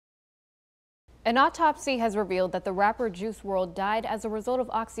An autopsy has revealed that the rapper Juice WRLD died as a result of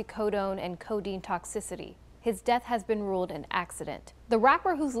oxycodone and codeine toxicity. His death has been ruled an accident. The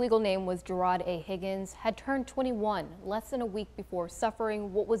rapper, whose legal name was Gerard A. Higgins, had turned 21 less than a week before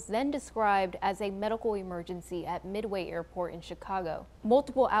suffering what was then described as a medical emergency at Midway Airport in Chicago.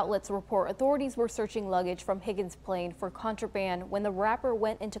 Multiple outlets report authorities were searching luggage from Higgins' plane for contraband when the rapper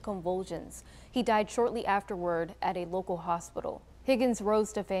went into convulsions. He died shortly afterward at a local hospital. Higgins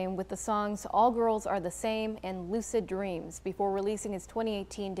rose to fame with the songs All Girls Are the Same and Lucid Dreams before releasing his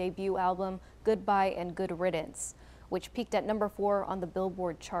 2018 debut album Goodbye and Good Riddance, which peaked at number 4 on the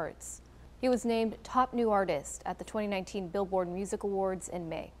Billboard charts. He was named Top New Artist at the 2019 Billboard Music Awards in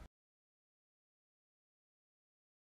May.